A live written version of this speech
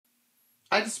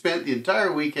I just spent the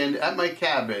entire weekend at my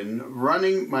cabin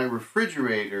running my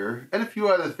refrigerator and a few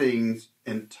other things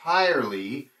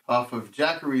entirely off of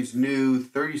Jackery's new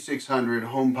 3600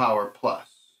 HomePower Plus.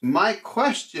 My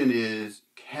question is,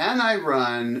 can I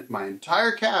run my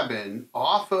entire cabin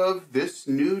off of this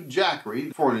new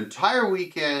Jackery for an entire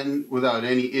weekend without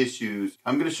any issues?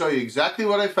 I'm going to show you exactly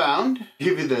what I found,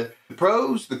 give you the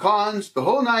pros, the cons, the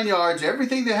whole 9 yards,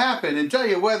 everything that happened, and tell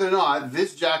you whether or not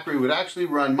this Jackery would actually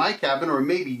run my cabin or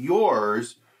maybe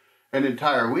yours an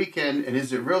entire weekend, and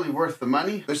is it really worth the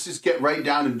money? Let's just get right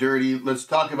down and dirty. Let's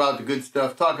talk about the good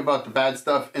stuff, talk about the bad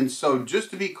stuff. And so just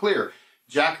to be clear,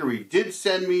 Jackery did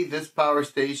send me this power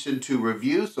station to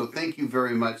review, so thank you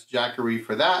very much, Jackery,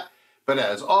 for that. But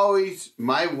as always,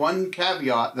 my one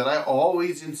caveat that I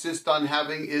always insist on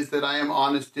having is that I am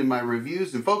honest in my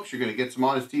reviews. And folks, you're going to get some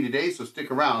honesty today, so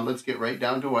stick around. Let's get right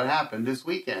down to what happened this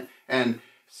weekend. And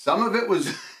some of it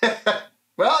was,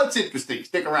 well, it's interesting.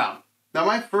 Stick around. Now,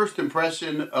 my first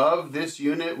impression of this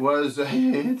unit was,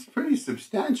 it's pretty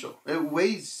substantial. It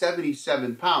weighs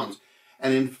 77 pounds.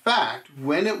 And in fact,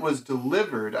 when it was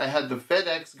delivered, I had the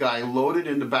FedEx guy load it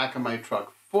in the back of my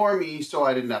truck for me so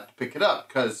I didn't have to pick it up,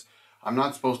 because I'm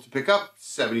not supposed to pick up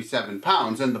 77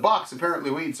 pounds. And the box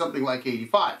apparently weighed something like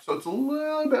 85. So it's a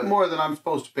little bit more than I'm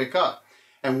supposed to pick up.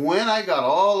 And when I got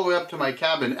all the way up to my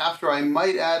cabin, after I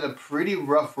might add a pretty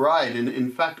rough ride, and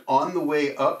in fact, on the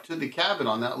way up to the cabin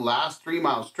on that last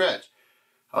 3-mile stretch,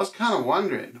 I was kind of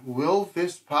wondering, will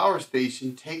this power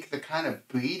station take the kind of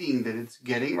beating that it's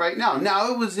getting right now? Now,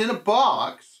 it was in a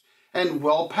box and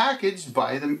well packaged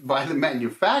by the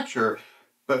manufacturer,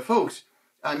 but folks,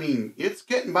 I mean, it's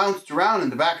getting bounced around in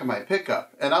the back of my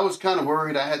pickup, and I was kind of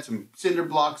worried. I had some cinder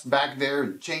blocks back there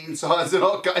and chainsaws and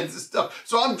all kinds of stuff.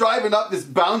 So I'm driving up this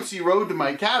bouncy road to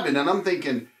my cabin, and I'm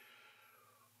thinking,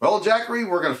 well, Jackery,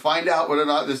 we're going to find out whether or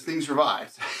not this thing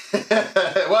survives.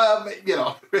 Well, you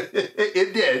know,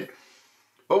 it did.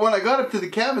 But when I got up to the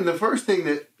cabin, the first thing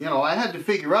that, I had to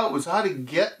figure out was how to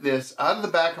get this out of the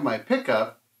back of my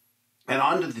pickup and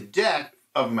onto the deck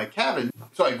of my cabin.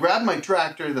 So I grabbed my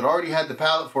tractor that already had the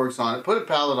pallet forks on it, put a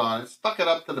pallet on it, stuck it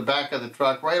up to the back of the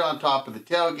truck, right on top of the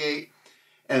tailgate,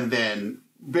 and then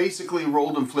basically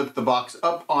rolled and flipped the box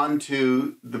up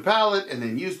onto the pallet, and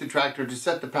then used the tractor to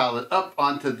set the pallet up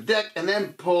onto the deck, and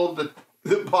then pulled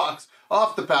the box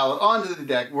off the pallet onto the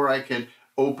deck where I could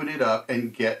open it up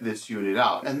and get this unit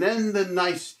out. And then the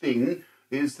nice thing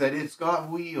is that it's got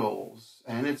wheels,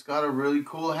 and it's got a really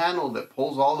cool handle that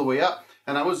pulls all the way up,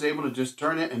 and I was able to just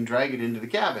turn it and drag it into the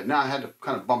cabin. Now I had to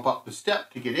kind of bump up the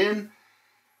step to get in,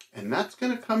 and that's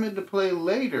going to come into play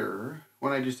later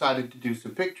when I decided to do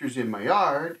some pictures in my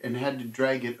yard and had to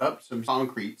drag it up some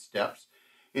concrete steps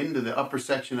into the upper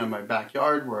section of my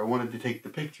backyard where I wanted to take the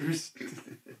pictures.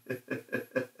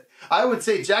 I would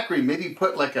say, Jackery, maybe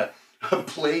put like a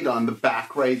plate on the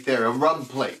back right there, a rub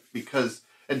plate, because,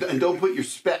 and don't put your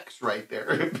specs right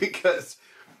there, because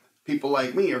people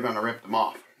like me are going to rip them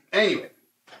off. Anyway,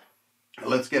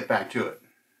 let's get back to it.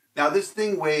 Now, this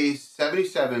thing weighs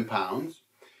 77 pounds.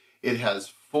 It has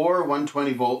 4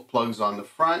 120-volt plugs on the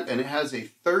front, and it has a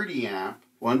 30-amp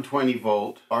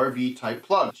 120-volt RV type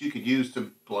plug that you could use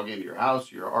to plug into your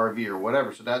house, your RV, or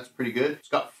whatever. So that's pretty good. It's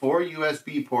got 4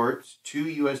 USB ports,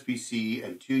 2 USB-C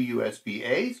and 2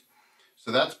 USB-A's.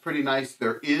 So that's pretty nice.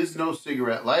 There is no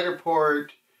cigarette lighter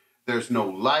port. There's no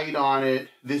light on it.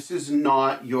 This is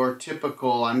not your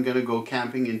typical, I'm going to go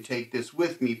camping and take this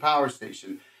with me power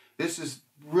station. This is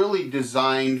really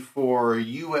designed for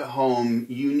you at home.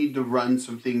 You need to run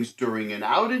some things during an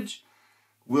outage.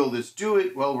 Will this do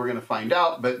it? Well, we're going to find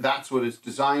out, but that's what it's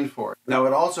designed for. Now,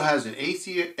 it also has an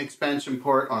AC expansion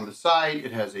port on the side.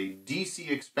 It has a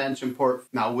DC expansion port.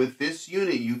 Now, with this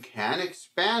unit, you can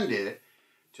expand it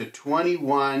to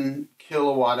 21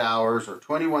 kilowatt hours or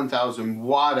 21,000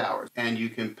 watt hours. And you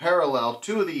can parallel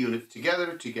 2 of the units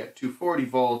together to get 240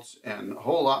 volts and a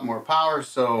whole lot more power.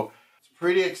 So it's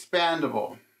pretty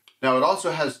expandable. Now, it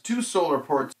also has 2 solar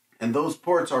ports, and those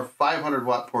ports are 500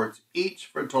 watt ports each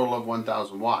for a total of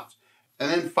 1,000 watts.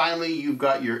 And then finally, you've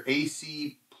got your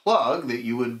AC plug that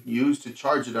you would use to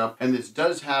charge it up. And this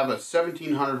does have a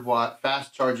 1,700 watt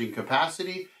fast charging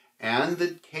capacity. And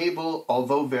the cable,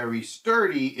 although very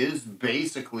sturdy, is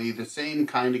basically the same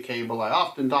kind of cable I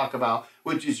often talk about,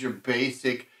 which is your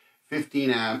basic 15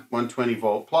 amp 120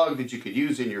 volt plug that you could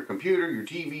use in your computer, your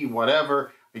TV,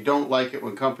 whatever. I don't like it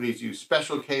when companies use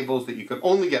special cables that you can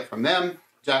only get from them.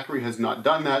 Jackery has not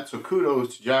done that, so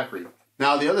kudos to Jackery.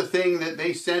 Now, the other thing that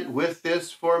they sent with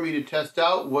this for me to test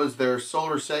out was their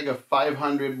SolarSaga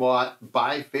 500 watt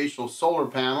bifacial solar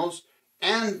panels.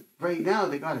 And right now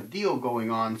they got a deal going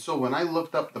on. So when I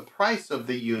looked up the price of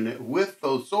the unit with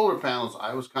those solar panels,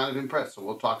 I was kind of impressed. So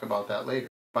we'll talk about that later.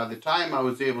 By the time I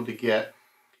was able to get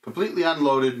completely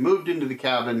unloaded, moved into the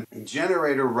cabin,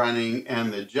 generator running,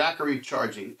 and the Jackery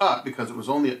charging up because it was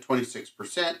only at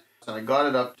 26%. And I got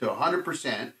it up to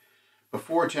 100%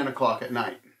 before 10 o'clock at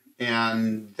night.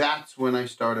 And that's when I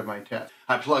started my test.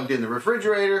 I plugged in the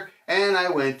refrigerator and I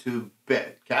went to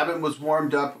bed. Cabin was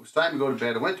warmed up. It was time to go to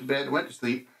bed. I went to bed. I went to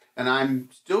sleep. And I'm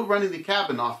still running the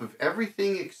cabin off of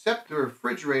everything except the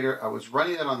refrigerator. I was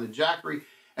running that on the Jackery.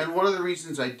 And one of the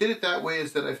reasons I did it that way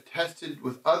is that I've tested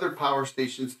with other power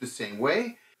stations the same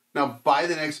way. Now, by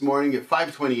the next morning at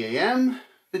 5:20 a.m.,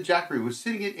 the Jackery was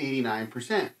sitting at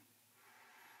 89%.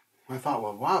 I thought,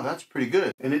 well, wow, that's pretty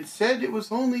good. And it said it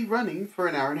was only running for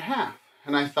an hour and a half.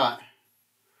 And I thought,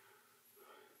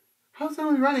 how's it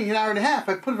only running an hour and a half?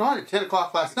 I put it on at 10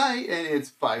 o'clock last night and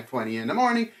it's 5:20 in the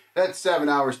morning. That's 7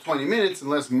 hours, 20 minutes,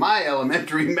 unless my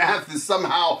elementary math is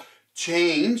somehow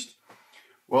changed.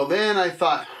 Well, then I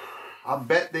thought, I'll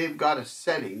bet they've got a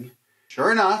setting.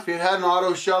 Sure enough, it had an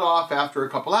auto shut off after a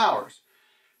couple hours.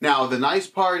 Now, the nice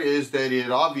part is that it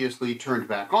obviously turned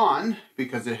back on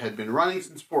because it had been running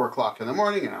since 4 o'clock in the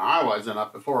morning and I wasn't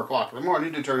up at 4 o'clock in the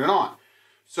morning to turn it on.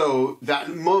 So that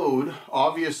mode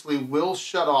obviously will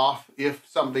shut off if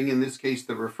something, in this case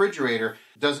the refrigerator,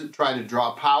 doesn't try to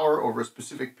draw power over a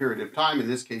specific period of time, in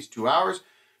this case 2 hours,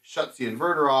 shuts the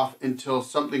inverter off until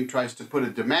something tries to put a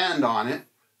demand on it.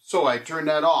 So I turned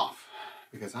that off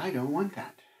because I don't want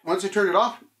that. Once I turned it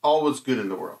off, all was good in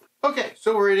the world. Okay,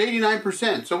 so we're at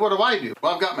 89%. So what do I do?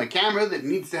 Well, I've got my camera that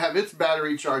needs to have its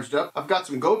battery charged up. I've got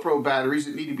some GoPro batteries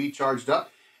that need to be charged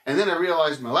up. And then I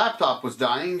realized my laptop was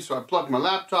dying, so I plugged my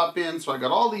laptop in. So I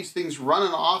got all these things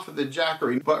running off of the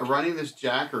Jackery. But running this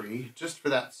Jackery, just for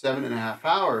that 7.5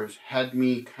 hours, had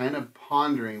me kind of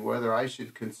pondering whether I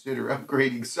should consider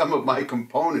upgrading some of my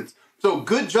components. So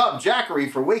good job,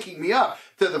 Jackery, for waking me up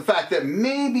to the fact that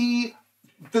maybe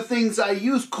the things I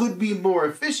use could be more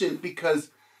efficient, because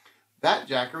that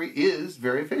Jackery is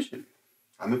very efficient.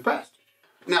 I'm impressed.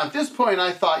 Now, at this point,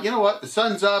 I thought, you know what? The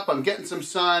sun's up. I'm getting some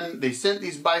sun. They sent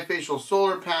these bifacial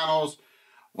solar panels.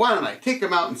 Why don't I take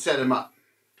them out and set them up?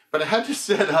 But I had to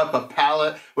set up a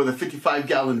pallet with a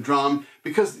 55-gallon drum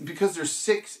because there's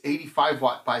 6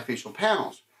 85-watt bifacial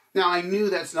panels. Now, I knew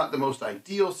that's not the most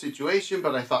ideal situation,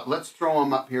 but I thought, let's throw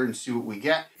them up here and see what we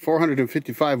get.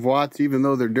 455 watts, even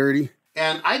though they're dirty.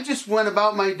 And I just went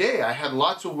about my day. I had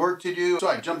lots of work to do. So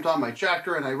I jumped on my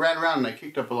tractor and I ran around and I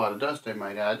kicked up a lot of dust, I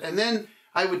might add. And then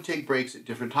I would take breaks at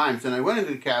different times. And I went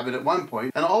into the cabin at one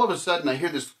point and all of a sudden I hear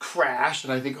this crash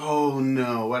and I think, oh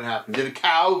no, what happened? Did a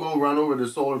cow go run over the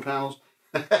solar panels?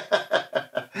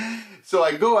 So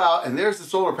I go out and there's the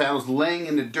solar panels laying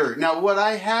in the dirt. Now what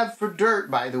I have for dirt,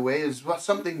 by the way, is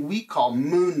something we call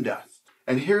moon dust.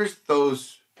 And here's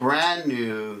those brand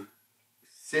new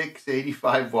 6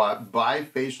 85-watt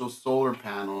bifacial solar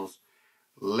panels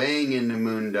laying in the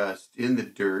moon dust, in the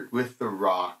dirt, with the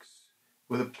rocks,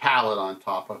 with a pallet on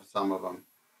top of some of them.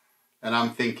 And I'm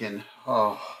thinking,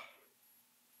 oh,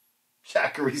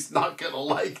 Jackery's not going to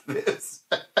like this.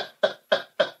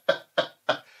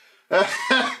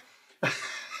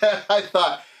 I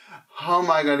thought, how am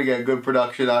I going to get good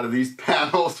production out of these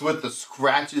panels with the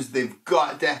scratches they've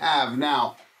got to have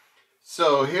now?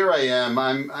 So here I am.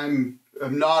 I'm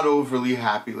not overly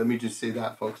happy. Let me just say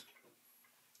that, folks.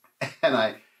 And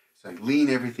I lean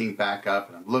everything back up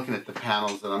and I'm looking at the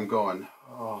panels and I'm going,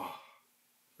 oh,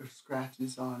 there's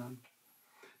scratches on them.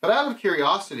 But out of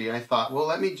curiosity, I thought, well,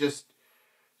 let me just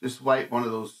wipe one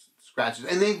of those scratches.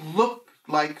 And they look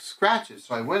like scratches.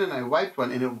 So I went and I wiped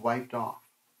one and it wiped off.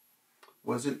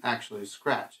 Wasn't actually a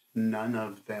scratch. None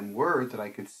of them were that I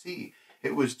could see.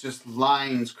 It was just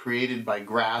lines created by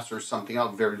grass or something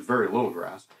else, very, very little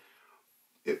grass,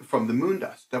 from the moon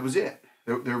dust. That was it.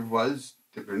 There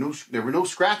were no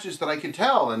scratches that I could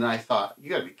tell. And I thought, you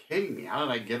gotta be kidding me. How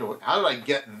did I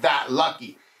get that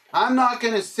lucky? I'm not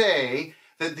gonna say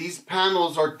that these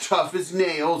panels are tough as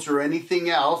nails or anything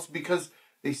else because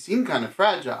they seem kind of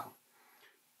fragile.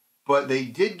 But they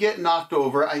did get knocked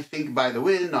over, I think, by the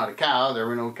wind, not a cow. There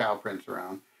were no cow prints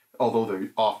around, although there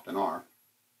often are.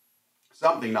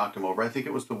 Something knocked them over. I think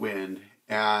it was the wind.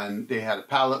 And they had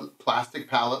a plastic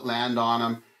pallet land on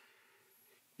them.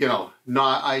 You know,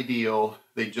 not ideal.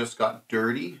 They just got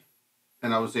dirty.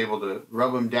 And I was able to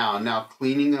rub them down. Now,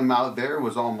 cleaning them out there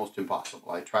was almost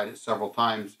impossible. I tried it several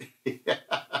times.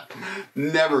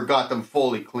 Never got them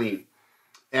fully clean.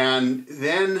 And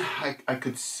then I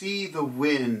could see the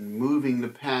wind moving the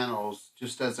panels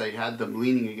just as I had them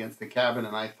leaning against the cabin.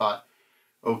 And I thought,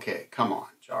 okay, come on,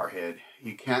 Jarhead.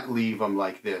 You can't leave them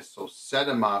like this. So set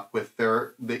them up with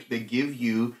they give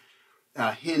you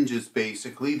hinges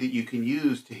basically that you can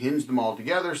use to hinge them all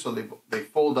together so they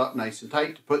fold up nice and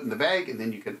tight to put in the bag, and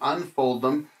then you can unfold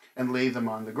them and lay them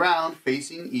on the ground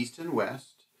facing east and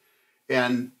west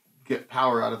and get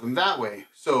power out of them that way.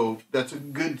 So that's a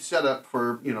good setup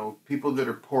for, you know, people that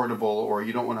are portable or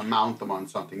you don't want to mount them on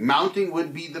something. Mounting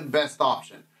would be the best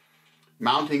option.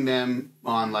 Mounting them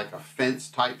on like a fence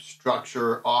type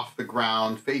structure off the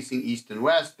ground facing east and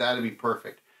west, that'd be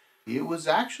perfect. It was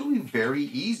actually very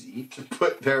easy to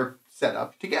put their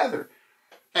setup together.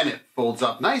 And it folds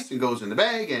up nice and goes in the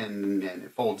bag, and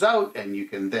it folds out, and you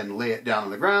can then lay it down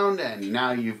on the ground, and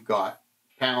now you've got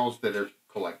panels that are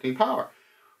collecting power.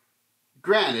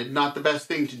 Granted, not the best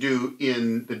thing to do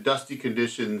in the dusty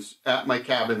conditions at my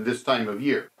cabin this time of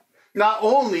year. Not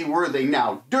only were they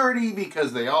now dirty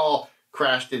because they all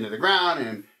crashed into the ground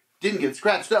and didn't get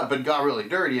scratched up, but got really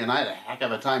dirty, and I had a heck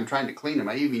of a time trying to clean them.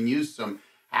 I even used some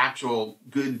actual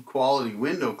good quality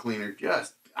window cleaner.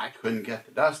 I couldn't get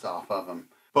the dust off of them.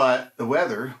 But the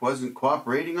weather wasn't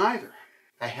cooperating either.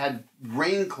 I had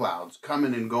rain clouds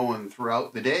coming and going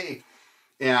throughout the day,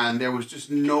 and there was just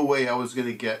no way I was going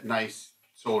to get nice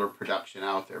solar production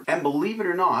out there. And believe it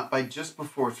or not, by just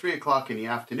before 3 o'clock in the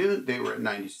afternoon, they were at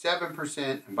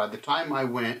 97%, and by the time I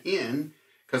went in,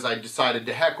 because I decided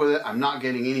to heck with it, I'm not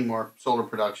getting any more solar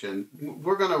production.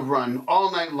 We're going to run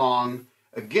all night long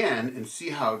again and see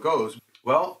how it goes.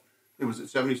 Well, it was at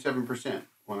 77%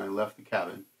 when I left the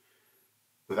cabin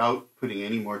without putting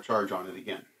any more charge on it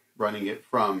again. Running it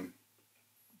from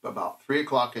about 3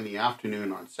 o'clock in the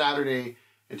afternoon on Saturday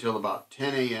until about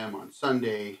 10 a.m. on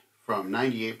Sunday, from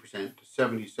 98% to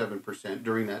 77%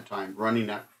 during that time, running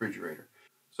that refrigerator.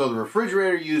 So the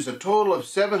refrigerator used a total of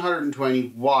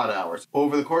 720 watt hours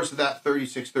over the course of that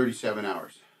 37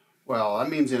 hours. Well, that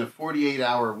means in a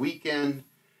 48-hour weekend,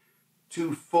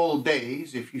 2 full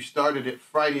days, if you started at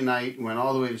Friday night, went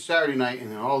all the way to Saturday night,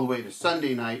 and then all the way to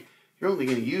Sunday night, you're only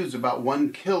going to use about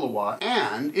 1 kilowatt.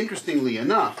 And interestingly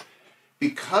enough,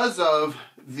 because of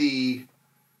the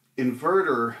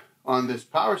inverter on this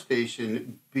power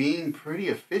station being pretty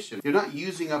efficient, you're not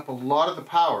using up a lot of the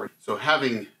power. So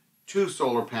having 2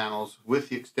 solar panels with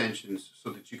the extensions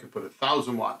so that you could put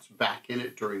 1,000 watts back in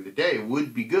it during the day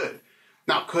would be good.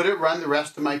 Now, could it run the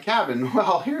rest of my cabin?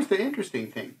 Well, here's the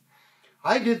interesting thing.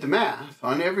 I did the math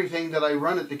on everything that I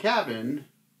run at the cabin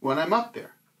when I'm up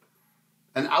there.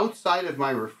 And outside of my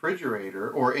refrigerator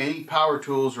or any power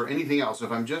tools or anything else,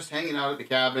 if I'm just hanging out at the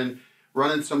cabin,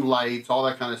 running some lights, all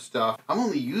that kind of stuff, I'm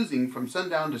only using from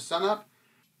sundown to sunup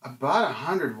about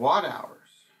 100 watt hours.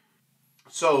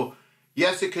 So,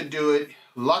 yes, it could do it.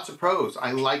 Lots of pros.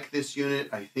 I like this unit.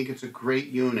 I think it's a great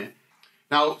unit.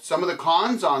 Now, some of the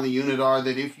cons on the unit are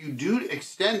that if you do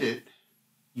extend it,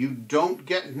 you don't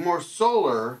get more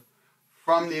solar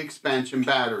from the expansion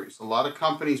batteries. A lot of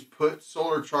companies put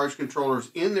solar charge controllers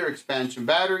in their expansion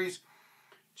batteries.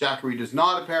 Jackery does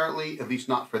not, apparently, at least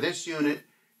not for this unit.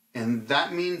 And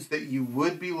that means that you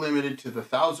would be limited to the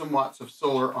 1,000 watts of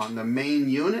solar on the main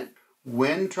unit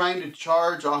when trying to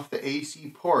charge off the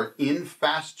AC port in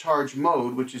fast charge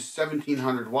mode, which is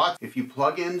 1,700 watts. If you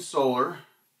plug in solar,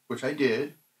 which I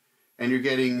did, and you're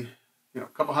getting a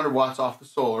couple hundred watts off the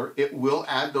solar, it will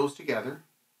add those together.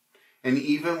 And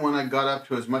even when I got up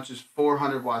to as much as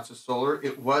 400 watts of solar,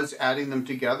 it was adding them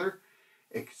together,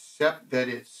 except that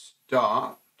it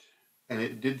stopped and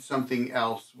it did something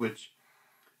else, which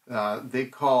they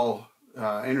call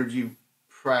energy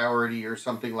priority or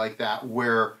something like that,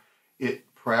 where it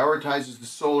prioritizes the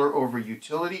solar over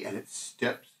utility and it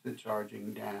steps the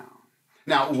charging down.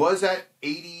 Now, it was at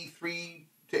 83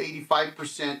 to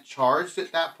 85% charged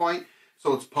at that point.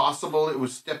 So it's possible it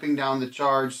was stepping down the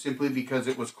charge simply because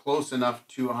it was close enough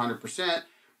to 100%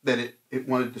 that it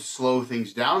wanted to slow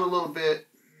things down a little bit.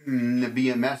 The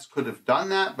BMS could have done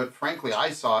that, but frankly,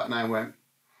 I saw it and I went,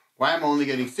 why am I only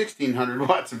getting 1,600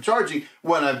 watts of charging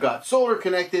when I've got solar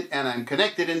connected and I'm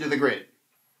connected into the grid?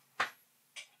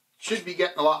 Should be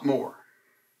getting a lot more.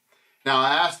 Now,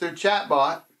 I asked their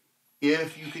chatbot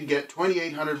if you could get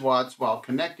 2,800 watts while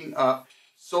connecting up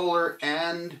solar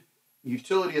and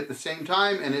utility at the same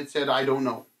time, and it said, I don't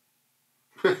know.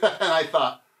 And I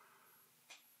thought,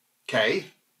 okay,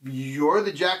 you're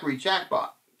the Jackery chatbot.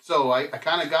 So I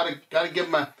kind of got to give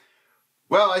them a,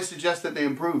 well, I suggest that they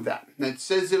improve that. And it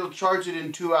says it'll charge it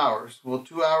in 2 hours. Well,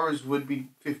 2 hours would be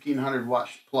 1,500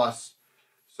 watts plus.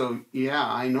 So yeah,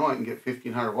 I know I can get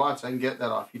 1,500 watts. I can get that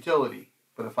off utility.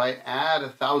 But if I add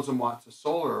 1,000 watts of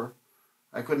solar,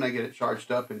 why couldn't I get it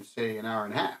charged up in, say, an hour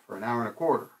and a half or an hour and a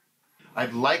quarter?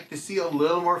 I'd like to see a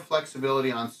little more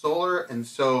flexibility on solar, and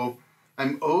so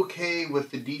I'm okay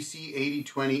with the DC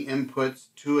 80-20 inputs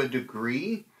to a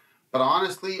degree, but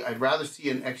honestly, I'd rather see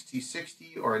an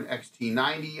XT60 or an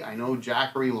XT90. I know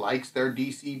Jackery likes their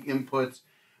DC inputs,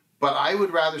 but I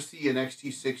would rather see an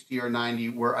XT60 or 90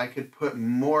 where I could put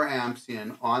more amps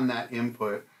in on that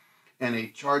input and a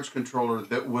charge controller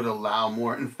that would allow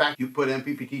more. In fact, you put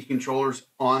MPPT controllers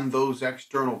on those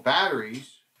external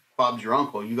batteries, Bob's your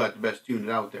uncle, you got the best unit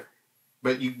out there.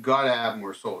 But you gotta have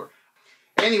more solar.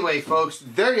 Anyway, folks,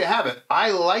 there you have it.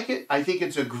 I like it. I think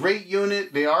it's a great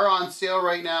unit. They are on sale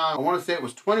right now. I want to say it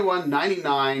was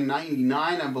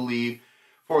 $21.99, I believe,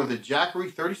 for the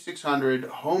Jackery 3600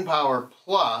 HomePower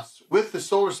Plus with the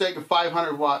SolarSaga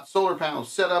 500 watt solar panel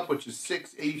setup, which is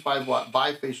 6 85 watt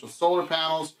bifacial solar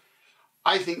panels.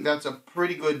 I think that's a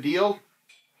pretty good deal.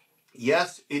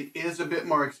 Yes, it is a bit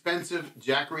more expensive.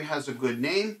 Jackery has a good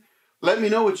name. Let me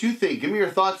know what you think. Give me your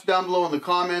thoughts down below in the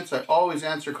comments. I always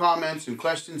answer comments and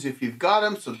questions if you've got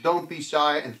them, so don't be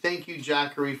shy. And thank you,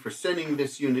 Jackery, for sending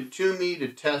this unit to me to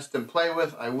test and play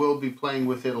with. I will be playing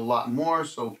with it a lot more,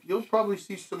 so you'll probably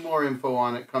see some more info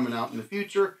on it coming out in the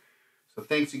future. So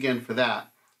thanks again for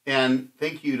that. And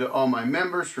thank you to all my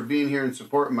members for being here and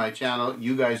supporting my channel.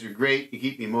 You guys are great. You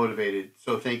keep me motivated,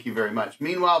 so thank you very much.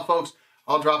 Meanwhile, folks,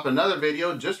 I'll drop another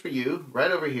video just for you right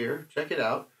over here. Check it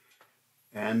out.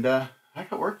 And I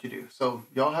got work to do. So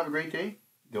y'all have a great day.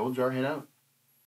 The old Jarhead out.